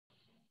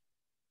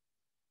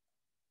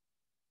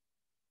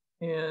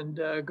And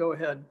go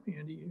ahead,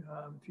 Andy,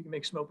 if you can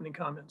make some opening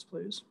comments,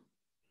 please.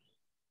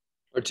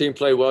 Our team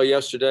played well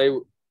yesterday,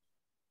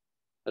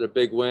 had a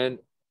big win,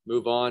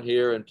 move on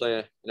here and play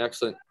an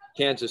excellent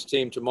Kansas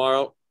team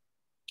tomorrow.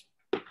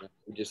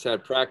 We just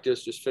had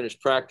practice, just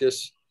finished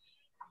practice,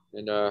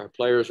 and our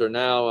players are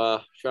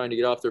now trying to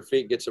get off their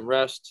feet and get some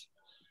rest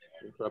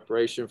in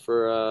preparation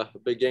for a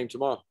big game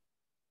tomorrow.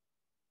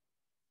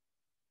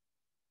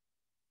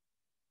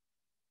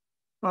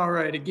 All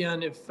right.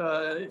 Again,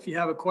 if you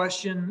have a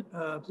question,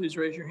 please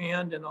raise your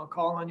hand and I'll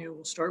call on you.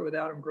 We'll start with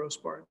Adam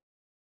Grossbart.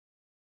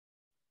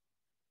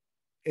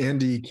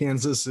 Andy,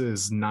 Kansas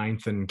is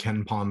 9th in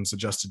Ken Palm's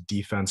adjusted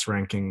defense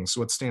rankings.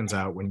 What stands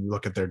out when you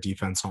look at their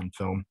defense on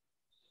film?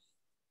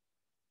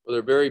 Well,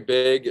 they're very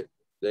big.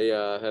 They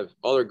have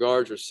all their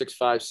guards are 6'5",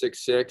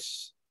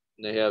 6'6",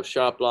 and they have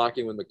shot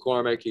blocking with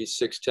McCormick. He's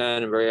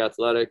 6'10" and very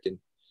athletic,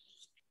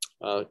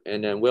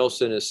 and then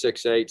Wilson is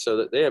 6'8", so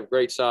that they have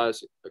great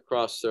size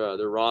across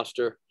their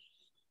roster,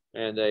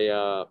 and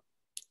they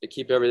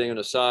keep everything on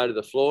the side of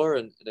the floor,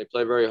 and they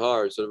play very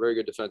hard. So they're a very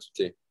good defensive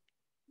team.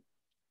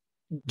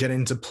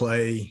 Getting to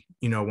play,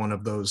 one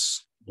of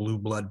those blue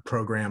blood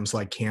programs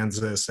like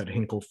Kansas at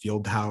Hinkle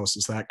Fieldhouse,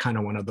 is that kind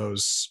of one of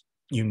those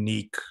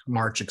unique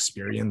March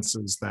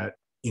experiences that,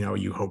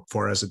 you hope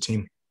for as a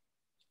team?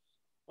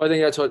 I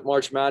think that's what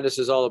March Madness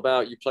is all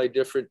about. You play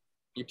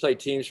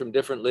teams from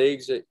different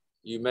leagues that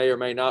you may or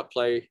may not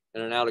play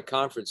in an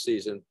out-of-conference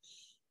season.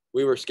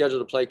 We were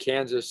scheduled to play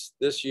Kansas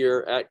this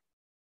year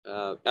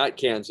at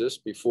Kansas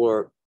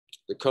before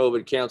the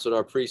COVID canceled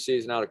our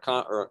preseason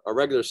or our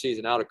regular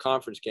season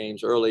out-of-conference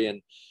games early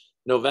in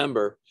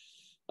November.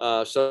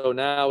 So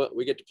now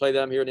we get to play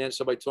them here in the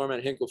NCAA tournament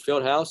at Hinkle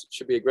Fieldhouse. It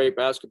should be a great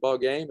basketball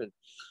game, and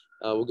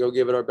we'll go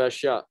give it our best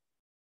shot.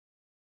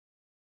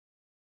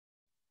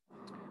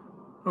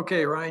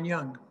 Okay, Ryan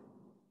Young.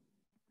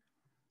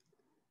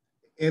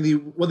 Andy,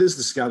 what is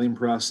the scouting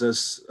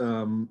process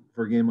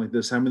for a game like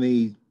this? How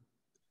many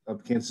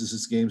of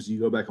Kansas's games do you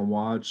go back and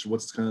watch?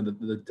 What's kind of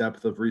the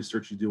depth of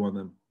research you do on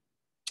them?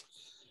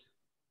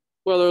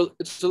 Well,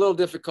 it's a little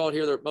difficult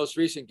here. Their most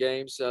recent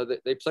games,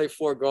 they play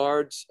 4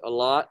 guards a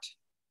lot,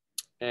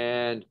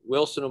 and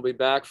Wilson will be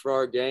back for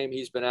our game.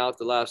 He's been out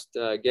the last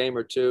game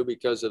or two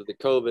because of the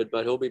COVID,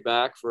 but he'll be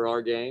back for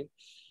our game.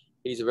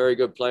 He's a very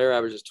good player,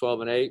 averages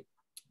 12 and 8.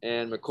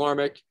 And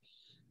McCormick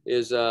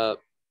is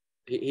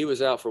he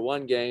was out for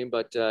 1 game,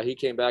 but he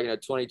came back and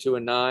had 22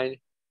 and 9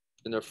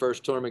 in their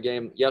first tournament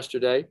game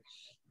yesterday.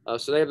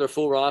 So they have their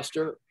full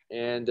roster,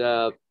 and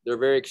they're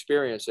very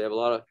experienced. They have a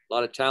lot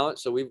of talent.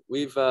 So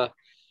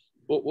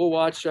we'll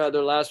watch their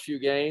last few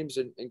games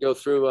and go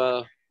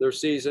through their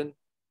season,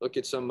 look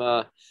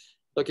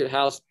at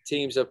how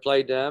teams have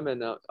played them,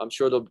 and I'm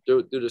sure they'll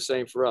do the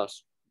same for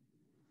us.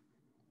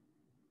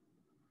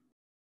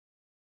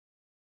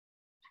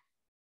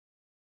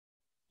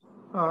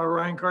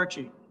 Ryan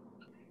Karchi.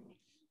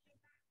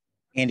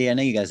 Andy, I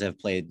know you guys have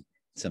played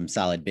some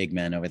solid big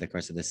men over the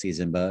course of the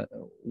season, but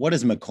what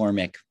does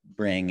McCormick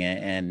bring,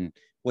 and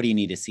what do you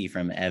need to see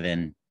from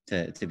Evan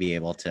to be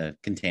able to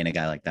contain a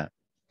guy like that?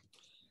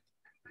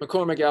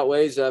 McCormick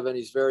outweighs Evan.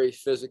 He's very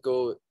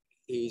physical.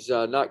 He's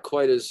not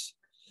quite as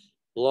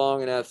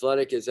long and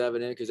athletic as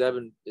Evan is, because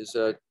Evan is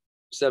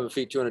 7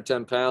 feet,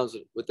 210 pounds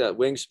with that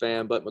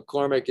wingspan, but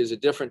McCormick is a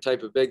different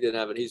type of big than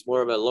Evan. He's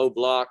more of a low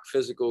block,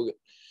 physical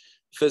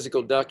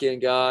duck-in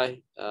guy,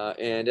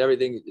 and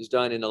everything is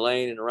done in the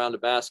lane and around the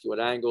basket with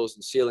angles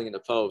and sealing in the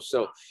post.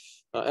 So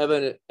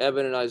Evan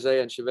and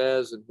Isaiah and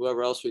Chavez and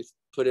whoever else we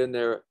put in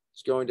there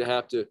is going to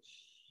have to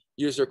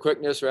use their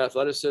quickness or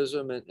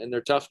athleticism and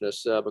their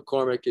toughness.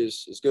 McCormick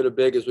is as good a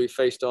big as we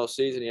faced all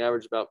season. He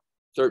averaged about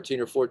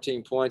 13 or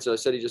 14 points. As I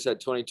said, he just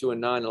had 22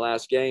 and 9 the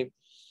last game,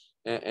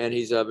 and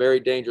he's a very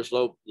dangerous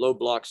low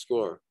block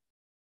scorer.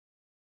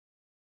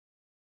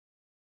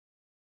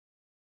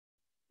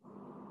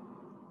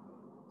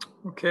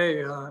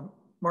 Okay,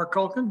 Mark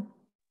Culkin.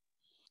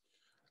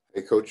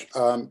 Hey, Coach.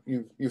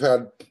 You've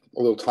had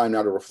a little time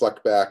now to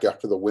reflect back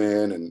after the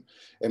win, and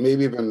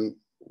maybe even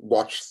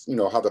watch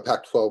how the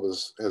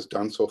Pac-12 has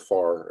done so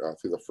far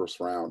through the first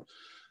round.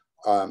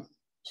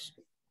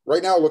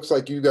 Right now, it looks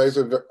like you guys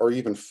are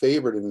even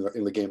favored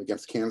in the game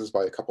against Kansas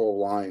by a couple of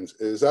lines.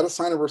 Is that a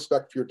sign of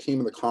respect for your team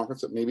in the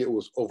conference that maybe it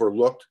was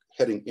overlooked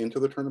heading into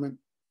the tournament?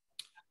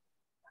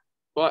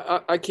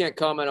 Well, I can't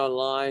comment on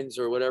lines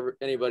or whatever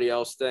anybody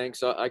else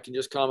thinks. I can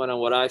just comment on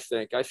what I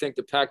think. I think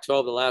the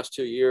Pac-12 the last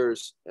 2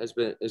 years has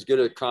been as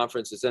good a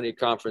conference as any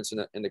conference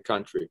in the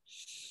country.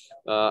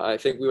 I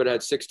think we would have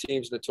had 6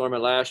 teams in the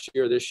tournament last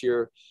year. This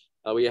year,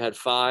 we had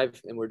 5,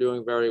 and we're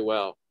doing very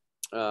well.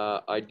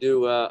 I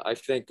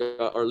think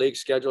our league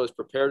schedule has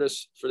prepared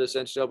us for this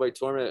NCAA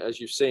tournament,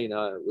 as you've seen.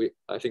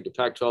 I think the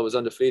Pac-12 is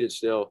undefeated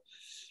still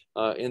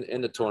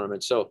in the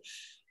tournament. So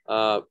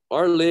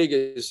our league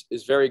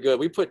is very good.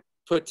 We put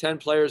 10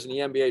 players in the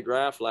NBA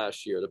draft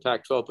last year. The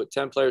Pac-12 put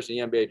 10 players in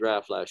the NBA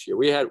draft last year.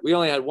 We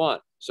only had 1.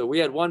 So we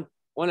had one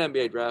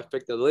NBA draft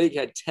pick. The league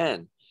had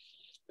 10,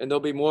 and there'll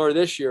be more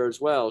this year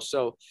as well.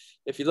 So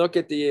if you look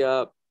at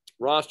the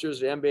rosters,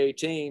 the NBA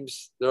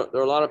teams, there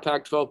are a lot of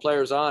Pac-12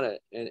 players on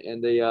it.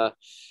 And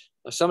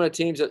some of the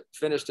teams that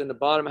finished in the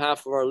bottom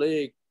half of our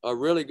league are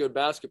really good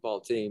basketball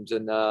teams.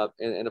 And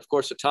of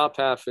course, the top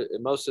half,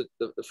 most of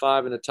the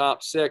 5 in the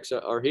top 6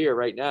 are here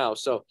right now.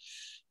 So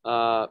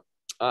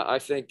I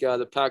think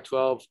the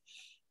Pac-12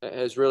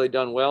 has really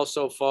done well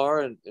so far.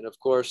 And of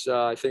course,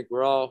 I think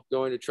we're all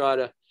going to try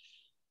to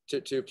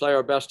play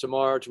our best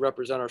tomorrow to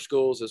represent our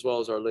schools as well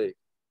as our league.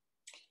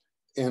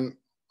 And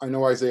I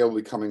know Isaiah will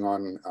be coming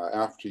on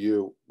after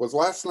you. Was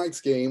last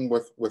night's game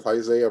with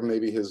Isaiah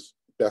maybe his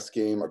best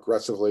game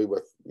aggressively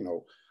with,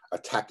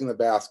 attacking the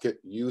basket,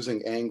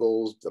 using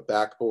angles, the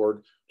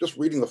backboard, just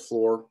reading the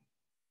floor?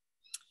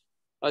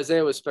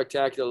 Isaiah was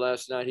spectacular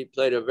last night. He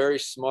played a very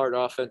smart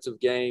offensive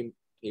game.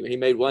 He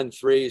made 1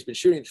 3. He's been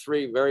shooting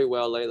 3 very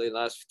well lately, the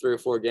last 3 or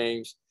 4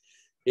 games.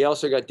 He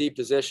also got deep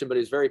position, but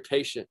he's very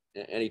patient,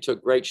 and he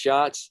took great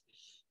shots.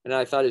 And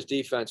I thought his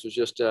defense was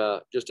just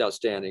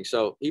outstanding.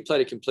 So he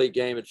played a complete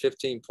game at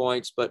 15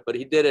 points, but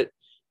he did it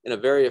in a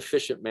very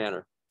efficient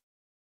manner.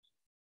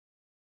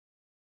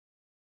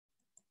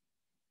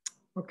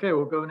 Okay,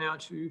 we'll go now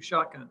to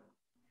Shotgun.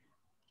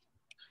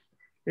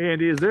 Hey,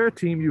 Andy, is there a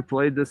team you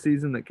played this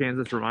season that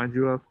Kansas reminds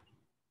you of?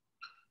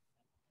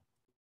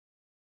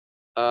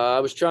 I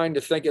was trying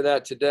to think of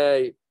that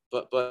today,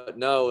 but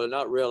no,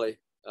 not really.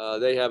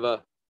 They have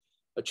a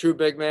true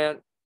big man.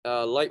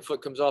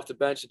 Lightfoot comes off the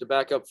bench at the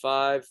backup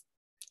 5,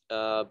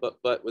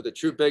 but with a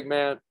true big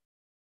man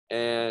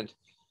and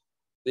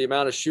the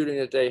amount of shooting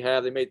that they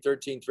have, they made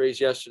 13 threes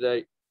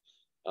yesterday,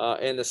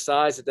 and the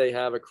size that they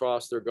have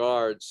across their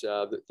guards,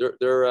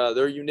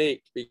 they're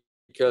unique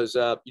because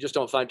you just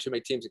don't find too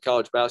many teams in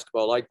college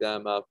basketball like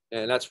them,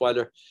 and that's why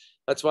they're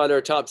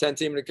a top 10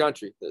 team in the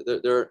country.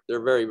 They're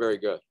very, very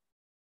good.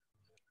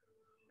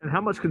 And how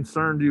much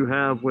concern do you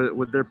have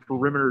with their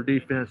perimeter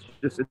defense,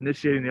 just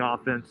initiating the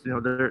offense?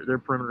 Their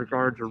perimeter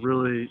guards are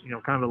really,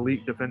 kind of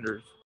elite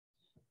defenders.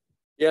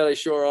 Yeah, they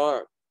sure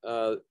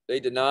are.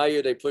 They deny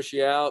you, they push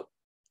you out,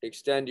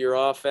 extend your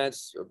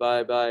offense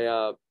by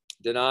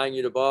denying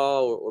you the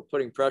ball or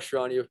putting pressure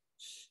on you,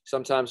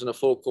 sometimes in a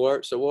full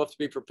court. So we'll have to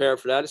be prepared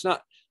for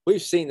that.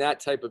 We've seen that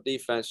type of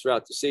defense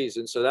throughout the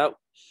season, so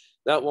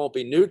that won't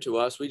be new to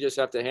us. We just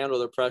have to handle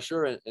the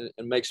pressure and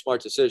make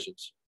smart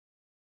decisions.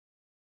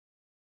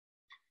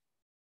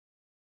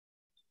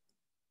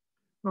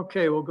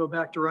 Okay, we'll go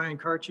back to Ryan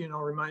Karchi, and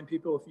I'll remind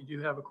people, if you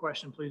do have a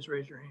question, please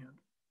raise your hand.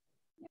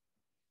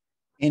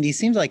 Andy,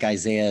 seems like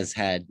Isaiah's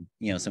had,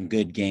 some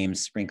good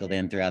games sprinkled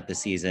in throughout the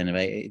season.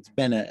 It's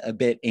been a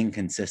bit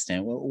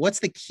inconsistent. What's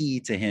the key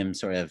to him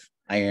sort of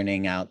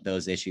ironing out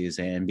those issues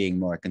and being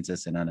more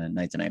consistent on a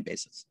night-to-night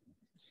basis?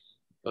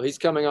 Well, he's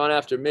coming on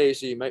after me,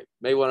 so you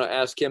may want to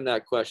ask him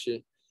that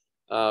question.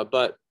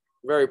 But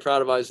very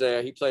proud of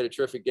Isaiah. He played a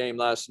terrific game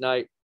last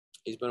night.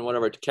 He's been one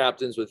of our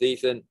captains with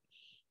Ethan.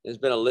 Has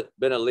been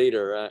a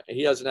leader.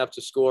 He doesn't have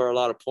to score a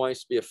lot of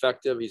points to be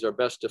effective. He's our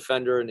best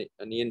defender in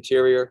the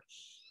interior.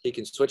 He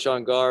can switch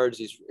on guards.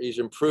 He's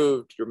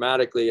improved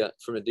dramatically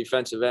from a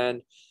defensive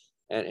end,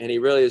 and he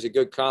really is a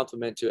good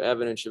complement to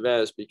Evan and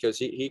Chavez because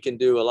he can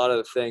do a lot of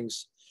the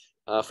things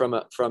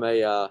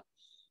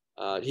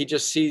he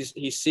just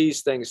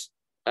sees things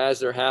as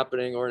they're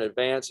happening or in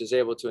advance, is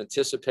able to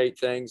anticipate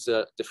things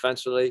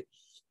defensively.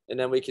 And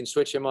then we can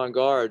switch him on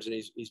guards, and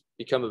he's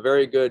become a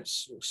very good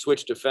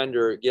switch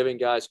defender, giving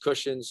guys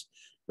cushions,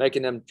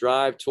 making them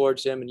drive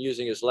towards him and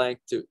using his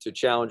length to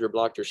challenge or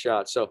block their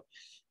shots. So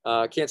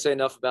I can't say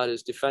enough about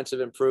his defensive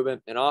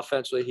improvement. And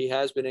offensively, he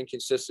has been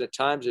inconsistent at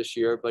times this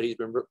year, but he's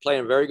been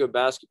playing very good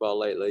basketball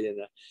lately.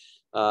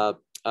 And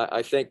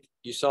I think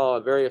you saw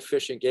a very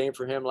efficient game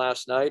for him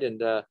last night,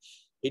 and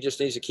he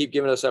just needs to keep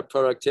giving us that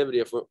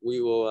productivity. If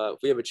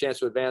we have a chance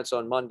to advance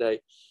on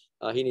Monday,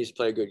 he needs to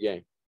play a good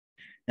game.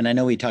 And I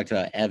know we talked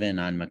about Evan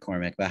on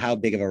McCormick, but how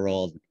big of a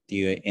role do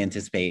you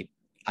anticipate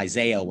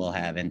Isaiah will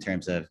have in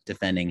terms of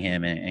defending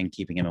him and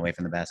keeping him away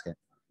from the basket?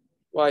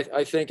 Well,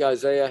 I think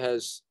Isaiah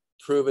has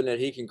proven that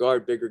he can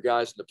guard bigger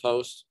guys in the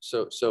post.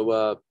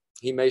 So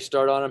he may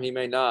start on him, he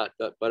may not,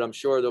 but I'm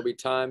sure there'll be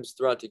times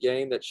throughout the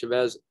game that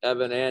Chavez,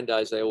 Evan, and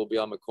Isaiah will be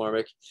on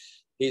McCormick.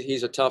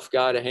 He's a tough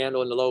guy to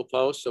handle in the low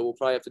post, so we'll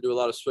probably have to do a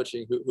lot of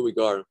switching who we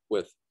guard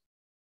with.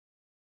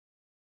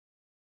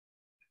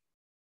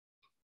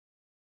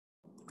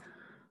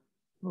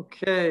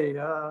 Okay,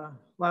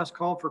 last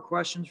call for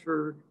questions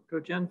for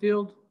Coach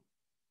Enfield.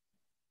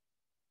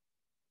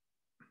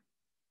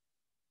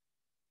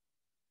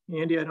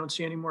 Andy, I don't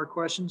see any more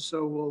questions,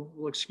 so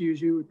we'll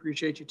excuse you. We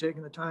appreciate you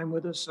taking the time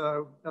with us.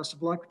 Best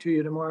of luck to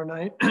you tomorrow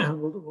night.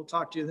 We'll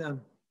talk to you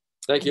then.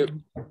 Thank you.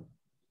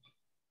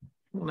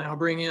 We'll now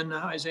bring in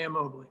Isaiah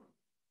Mobley.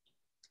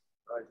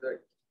 Isaiah.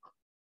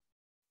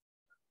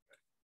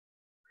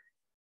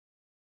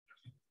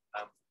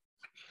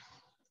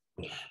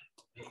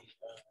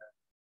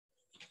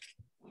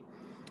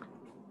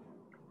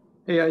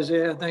 Hey,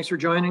 Isaiah, thanks for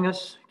joining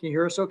us. Can you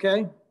hear us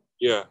okay?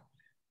 Yeah.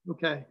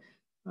 Okay.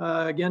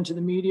 Again, to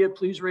the media,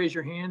 please raise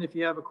your hand if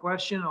you have a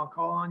question. I'll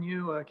call on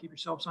you. Keep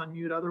yourselves on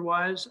mute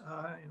otherwise,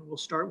 and we'll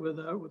start with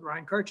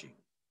Ryan Karchi.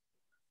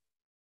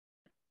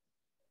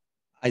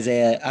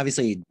 Isaiah,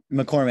 obviously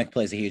McCormick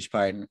plays a huge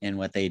part in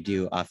what they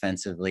do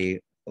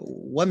offensively.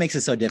 What makes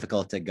it so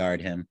difficult to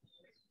guard him?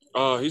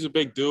 He's a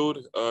big dude.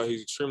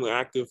 He's extremely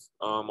active.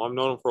 I've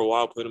known him for a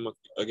while. Played him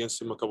against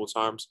him a couple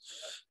times,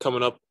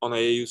 coming up on the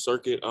AAU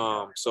circuit.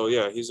 So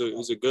yeah, he's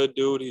a good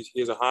dude. He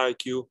has a high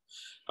IQ.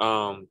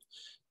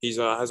 He's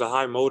has a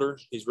high motor.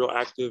 He's real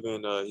active,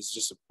 and he's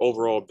just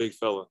overall a big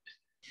fella.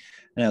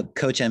 I know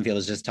Coach Enfield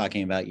was just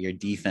talking about your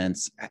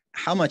defense.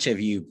 How much have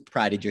you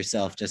prided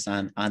yourself just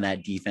on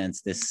that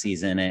defense this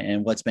season,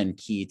 and what's been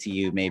key to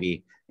you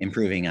maybe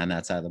improving on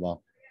that side of the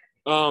ball?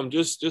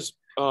 Just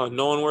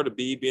knowing where to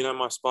be, being at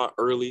my spot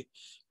early,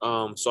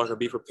 so I can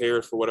be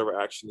prepared for whatever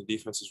action the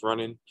defense is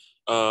running.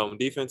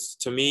 Defense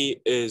to me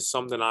is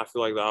something I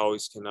feel like that I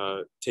always can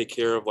take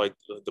care of. Like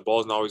the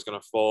ball's not always going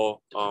to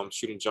fall.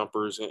 Shooting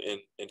jumpers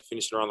and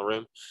finishing around the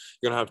rim,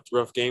 you're going to have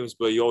rough games,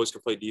 but you always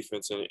can play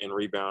defense and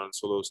rebound.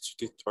 So those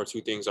are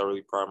two things I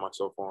really pride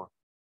myself on.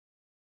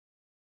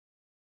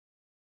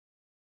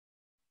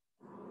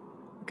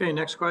 Okay,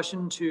 next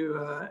question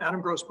to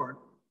Adam Grossbart.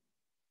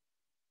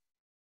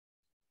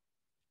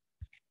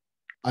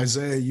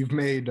 Isaiah, you've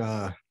made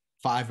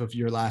 5 of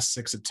your last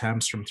 6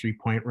 attempts from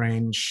 3-point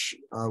range.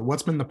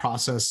 What's been the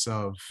process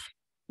of,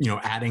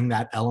 adding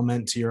that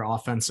element to your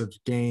offensive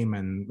game,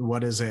 and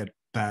what is it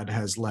that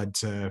has led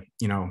to,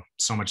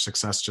 so much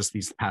success just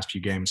these past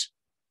few games?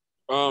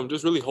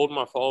 Just really holding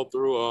my follow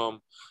through.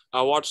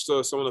 I watched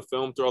some of the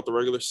film throughout the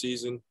regular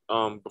season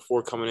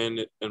before coming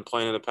in and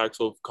playing in the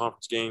Pac-12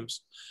 conference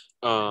games.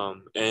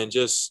 And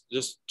just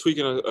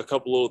tweaking a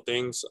couple little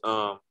things.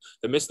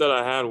 The misses that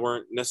I had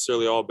weren't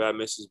necessarily all bad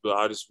misses, but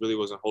I just really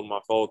wasn't holding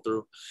my follow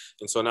through.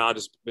 And so now I've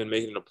just been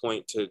making it a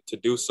point to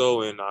do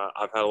so. And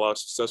I've had a lot of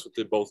success with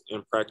it, both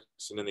in practice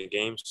and in the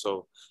games.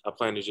 So I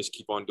plan to just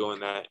keep on doing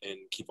that and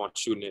keep on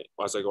shooting it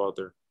as I go out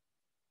there.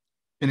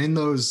 And in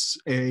those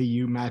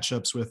AAU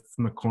matchups with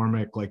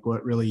McCormick, like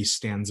what really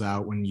stands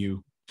out when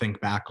you think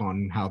back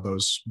on how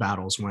those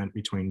battles went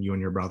between you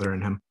and your brother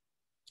and him?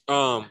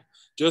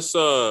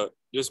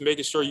 Just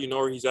making sure you know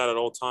where he's at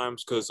all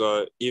times, because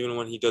even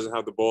when he doesn't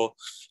have the ball,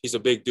 he's a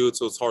big dude,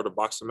 so it's hard to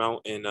box him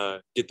out and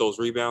get those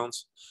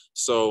rebounds.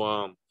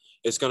 So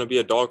it's going to be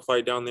a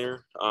dogfight down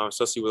there,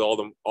 especially with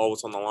all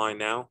what's on the line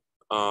now.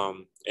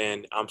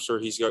 And I'm sure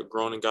he's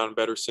grown and gotten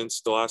better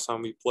since the last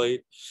time we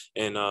played,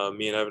 and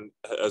me and Evan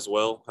as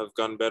well have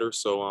gotten better.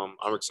 So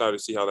I'm excited to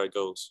see how that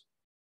goes.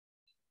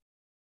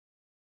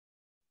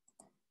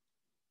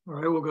 All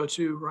right, we'll go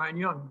to Ryan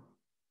Young.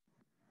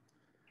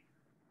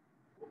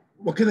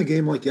 What can a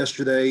game like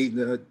yesterday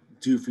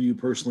do for you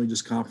personally,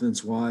 just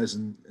confidence-wise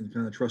and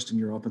kind of trusting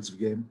your offensive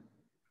game?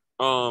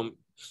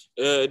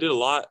 It did a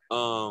lot.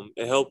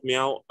 It helped me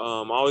out.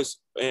 I always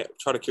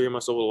try to carry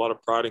myself with a lot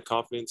of pride and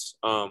confidence.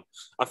 I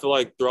feel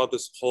like throughout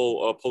this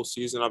whole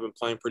postseason, I've been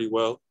playing pretty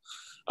well.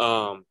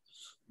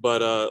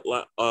 But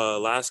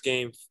last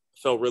game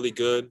felt really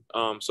good,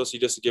 especially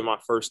just to get my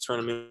first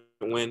tournament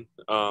win.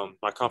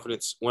 My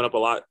confidence went up a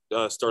lot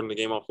starting the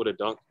game off with a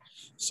dunk.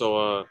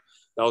 So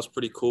that was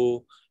pretty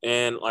cool.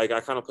 And I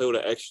kind of played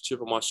with an extra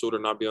chip on my shoulder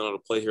not being able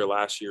to play here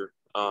last year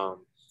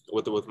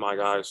with my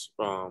guys,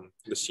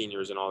 the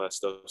seniors and all that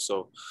stuff.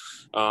 So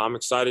I'm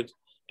excited,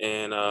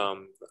 and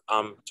I'm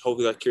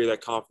hopefully I carry that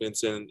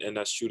confidence and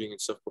that shooting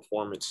and stuff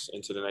performance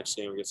into the next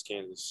game against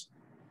Kansas.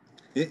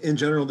 In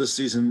general this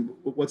season,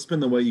 what's been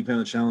the way you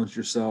kind of challenged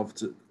yourself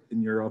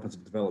in your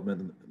offensive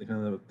development and the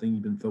kind of thing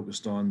you've been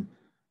focused on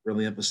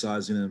really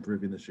emphasizing and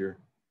improving this year?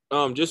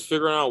 Just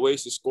figuring out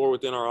ways to score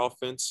within our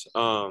offense.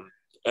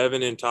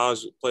 Evan and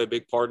Taj play a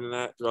big part in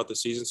that throughout the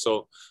season.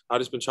 So I've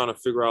just been trying to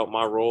figure out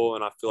my role,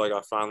 and I feel like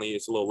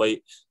it's a little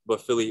late,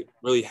 but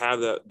really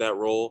have that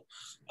role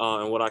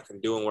and what I can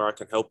do and where I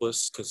can help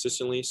us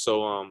consistently.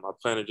 So I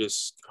plan to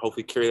just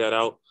hopefully carry that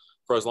out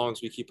for as long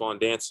as we keep on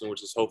dancing,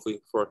 which is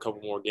hopefully for a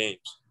couple more games.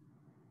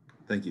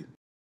 Thank you.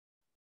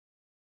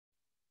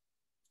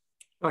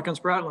 Shotgun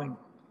Spratling.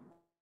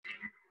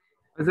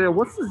 Isaiah,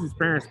 what's this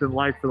experience been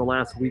like for the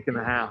last week and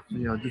a half?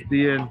 Just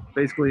being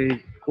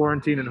basically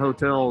quarantined in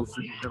hotels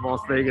in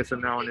Las Vegas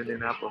and now in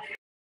Indianapolis.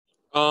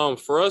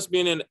 For us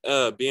being in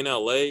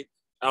LA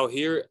out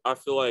here, I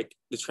feel like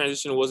the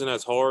transition wasn't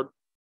as hard.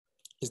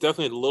 It's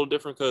definitely a little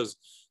different because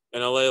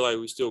in LA,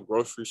 we still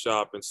grocery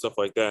shop and stuff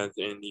like that,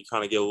 and you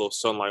kind of get a little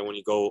sunlight when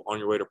you go on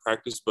your way to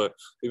practice. But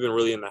we've been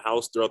really in the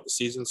house throughout the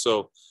season,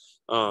 so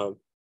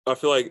I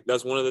feel like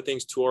that's one of the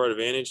things to our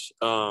advantage.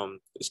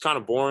 It's kind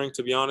of boring,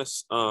 to be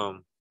honest,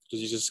 because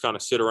you just kind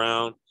of sit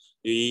around,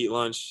 you eat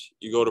lunch,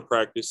 you go to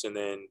practice, and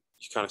then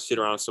you kind of sit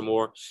around some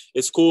more.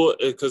 It's cool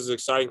because it's an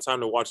exciting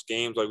time to watch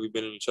games. We've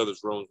been in each other's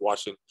rooms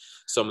watching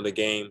some of the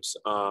games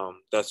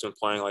that's been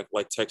playing,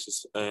 like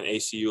Texas and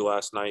ACU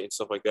last night and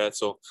stuff like that.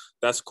 So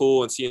that's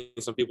cool, and seeing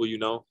some people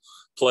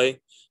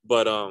play.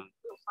 But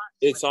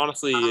it's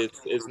honestly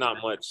it's not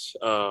much.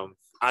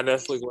 I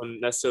definitely wouldn't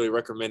necessarily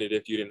recommend it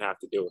if you didn't have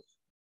to do it.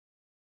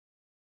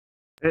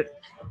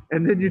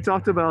 And then you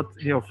talked about,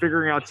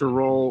 figuring out your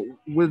role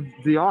with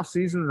the off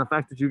season and the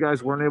fact that you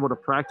guys weren't able to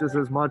practice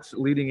as much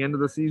leading into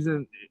the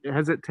season.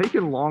 Has it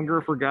taken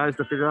longer for guys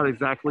to figure out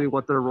exactly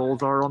what their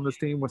roles are on this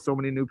team with so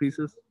many new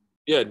pieces?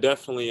 Yeah,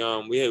 definitely.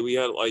 We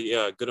had like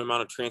a good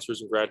amount of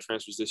transfers and grad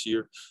transfers this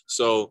year.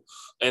 So,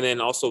 and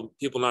then also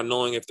people not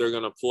knowing if they're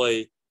gonna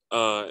play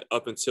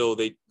up until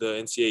the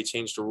NCAA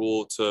changed the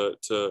rule to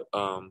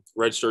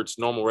red shirts,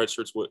 normal red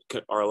shirts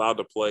are allowed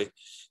to play.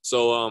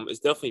 So it's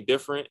definitely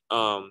different.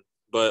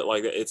 But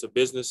like it's a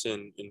business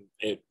and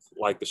it,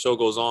 like the show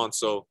goes on.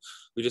 So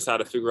we just had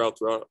to figure out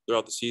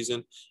throughout the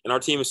season. And our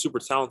team is super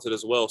talented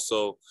as well.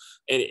 So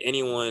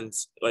anyone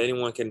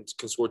can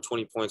score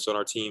 20 points on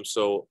our team.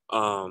 So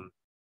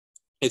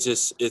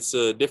it's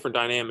a different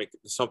dynamic,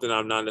 something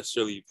I'm not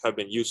necessarily have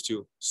been used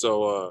to.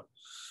 So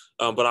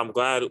but I'm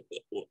glad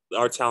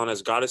our talent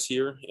has got us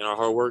here and our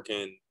hard work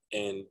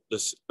and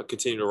just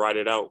continue to ride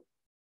it out.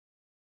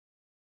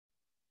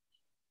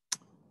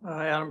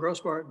 Adam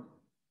Grossbart.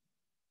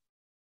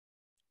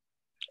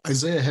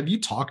 Isaiah, have you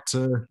talked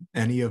to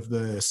any of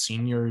the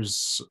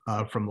seniors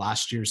from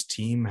last year's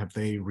team? Have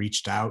they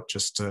reached out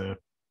just to,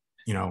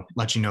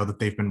 let you know that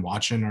they've been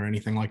watching or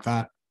anything like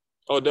that?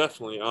 Oh,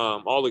 definitely.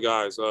 All the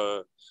guys,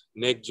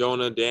 Nick,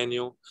 Jonah,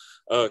 Daniel,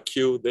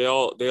 Q, they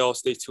all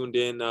stay tuned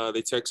in.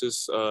 They text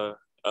us.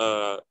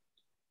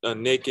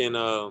 Nick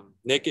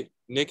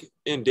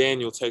and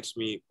Daniel text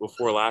me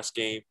before last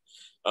game,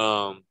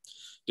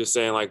 just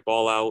saying like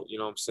ball out. You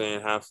know what I'm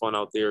saying, have fun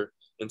out there.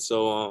 And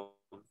so,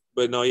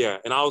 but no, yeah.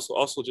 And I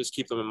also just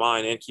keep them in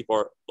mind and keep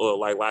our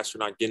like last year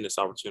not getting this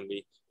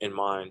opportunity in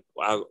mind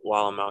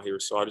while I'm out here.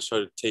 So I just try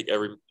to take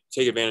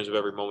advantage of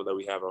every moment that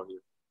we have out here.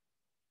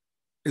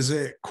 Is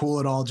it cool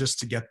at all just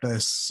to get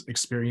this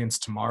experience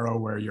tomorrow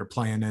where you're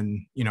playing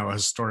in, a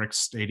historic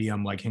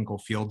stadium like Hinkle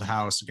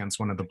Fieldhouse against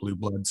one of the blue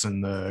bloods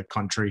in the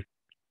country?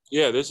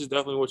 Yeah, this is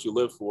definitely what you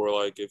live for.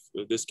 Like if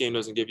this game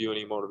doesn't give you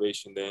any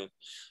motivation, then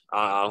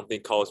I don't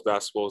think college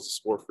basketball is a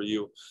sport for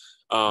you.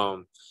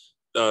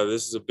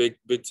 This is a big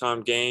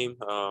time game.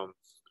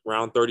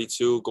 Round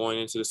 32 going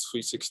into the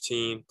Sweet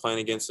 16, playing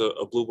against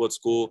a blue blood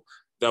school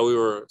that we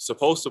were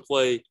supposed to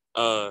play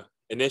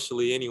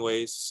initially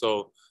anyways.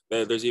 So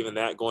there's even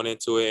that going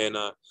into it. And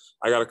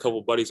I got a couple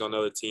buddies on the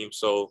other team.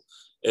 So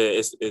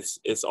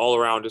it's all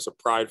around just a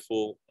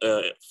prideful,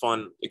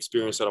 fun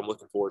experience that I'm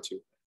looking forward to.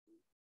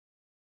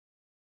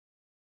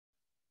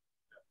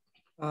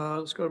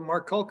 Let's go to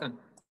Mark Culkin.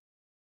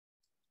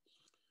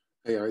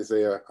 Hey,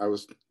 Isaiah, I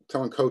was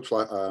telling Coach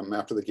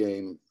after the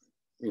game,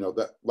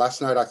 that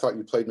last night I thought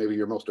you played maybe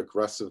your most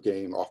aggressive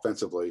game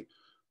offensively.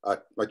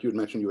 Like you had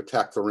mentioned, you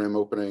attacked the rim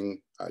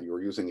opening. You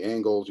were using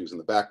angles, using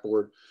the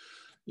backboard.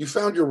 You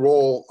found your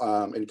role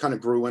and kind of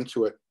grew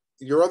into it.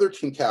 Your other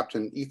team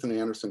captain, Ethan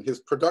Anderson, his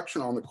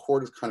production on the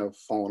court has kind of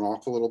fallen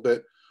off a little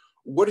bit.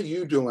 What are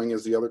you doing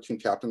as the other team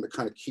captain to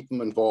kind of keep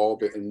him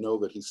involved and know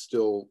that he's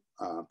still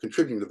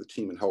contributing to the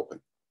team and helping?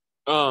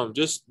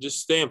 Just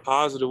staying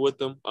positive with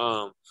them.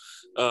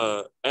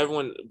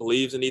 Everyone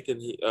believes in Ethan.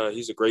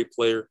 He's a great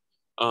player.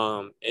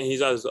 And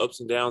he's had his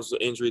ups and downs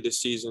with injury this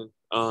season.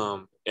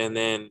 And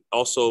then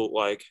also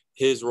like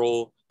his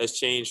role has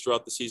changed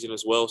throughout the season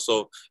as well.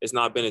 So it's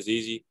not been as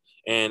easy.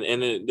 And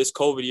then this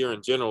COVID year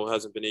in general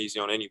hasn't been easy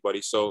on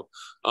anybody. So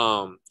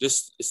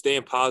just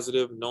staying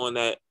positive, knowing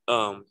that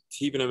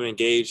keeping them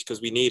engaged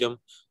because we need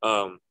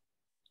them.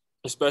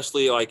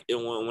 Especially like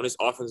when his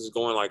offense is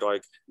going like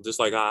just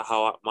like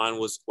how mine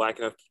was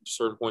lacking at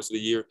certain points of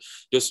the year,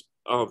 just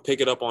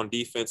pick it up on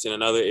defense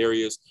in other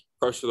areas,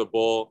 pressure the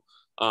ball,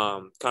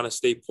 kind of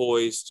stay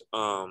poised,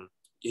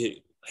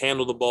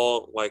 handle the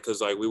ball, like because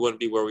like we wouldn't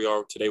be where we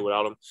are today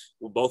without him.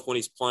 Both when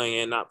he's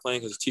playing and not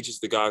playing, because it teaches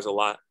the guys a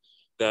lot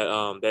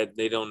that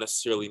they don't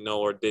necessarily know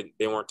or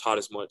they weren't taught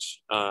as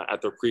much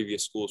at their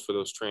previous schools for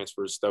those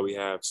transfers that we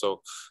have.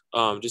 So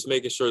just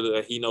making sure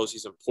that he knows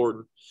he's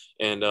important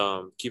and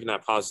keeping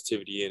that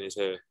positivity in his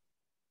head.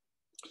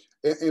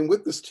 And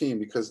with this team,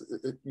 because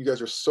you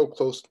guys are so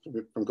close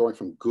from going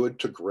from good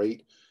to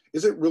great,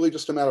 is it really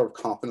just a matter of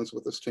confidence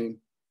with this team?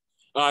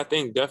 I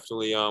think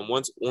definitely.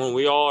 When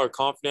we all are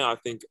confident,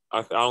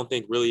 I don't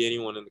think really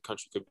anyone in the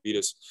country could beat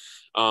us.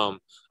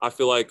 I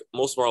feel like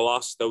most of our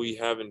losses that we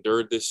have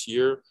endured this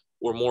year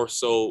were more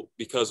so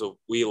because of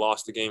we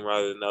lost the game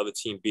rather than the other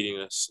team beating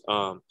us.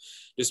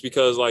 Just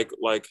because like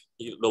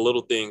the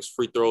little things,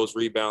 free throws,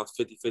 rebounds,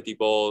 50-50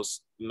 balls,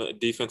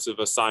 defensive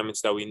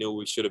assignments that we knew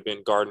we should have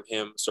been guarding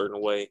him a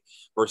certain way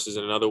versus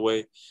another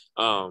way.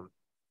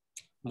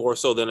 More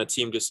so than a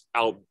team just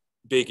out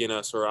bigging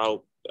us or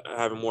out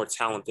having more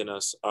talent than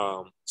us.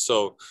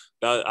 So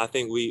that, I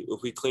think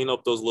if we clean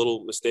up those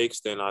little mistakes,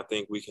 then I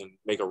think we can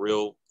make a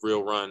real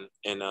run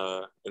in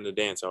the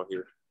dance out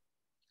here.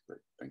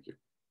 Great. Thank you.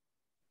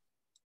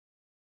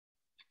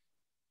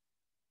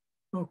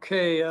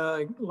 Okay,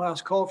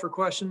 last call for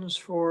questions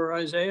for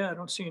Isaiah. I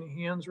don't see any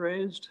hands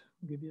raised.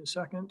 I'll give you a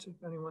second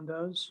if anyone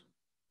does.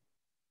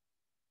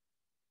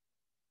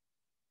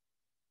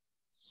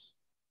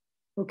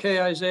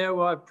 Okay, Isaiah,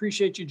 well, I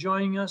appreciate you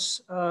joining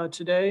us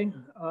today,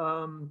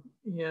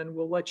 and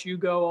we'll let you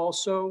go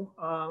also.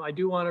 I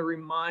do want to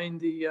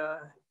remind the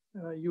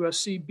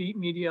USC beat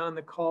media on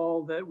the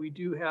call that we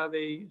do have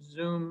a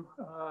Zoom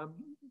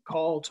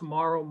call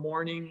tomorrow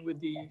morning with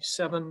the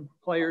 7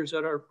 players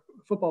that are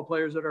football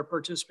players that are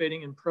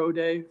participating in Pro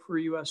Day for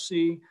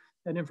USC.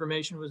 That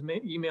information was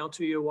emailed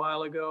to you a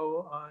while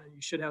ago.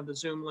 You should have the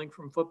Zoom link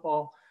from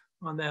football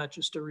on that.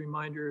 Just a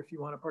reminder if you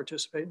want to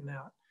participate in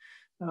that.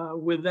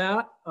 With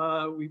that,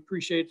 we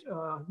appreciate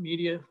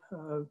media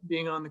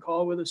being on the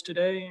call with us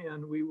today,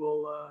 and we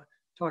will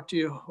talk to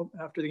you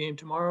after the game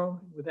tomorrow.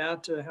 With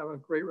that, have a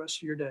great rest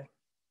of your day.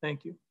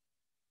 Thank you.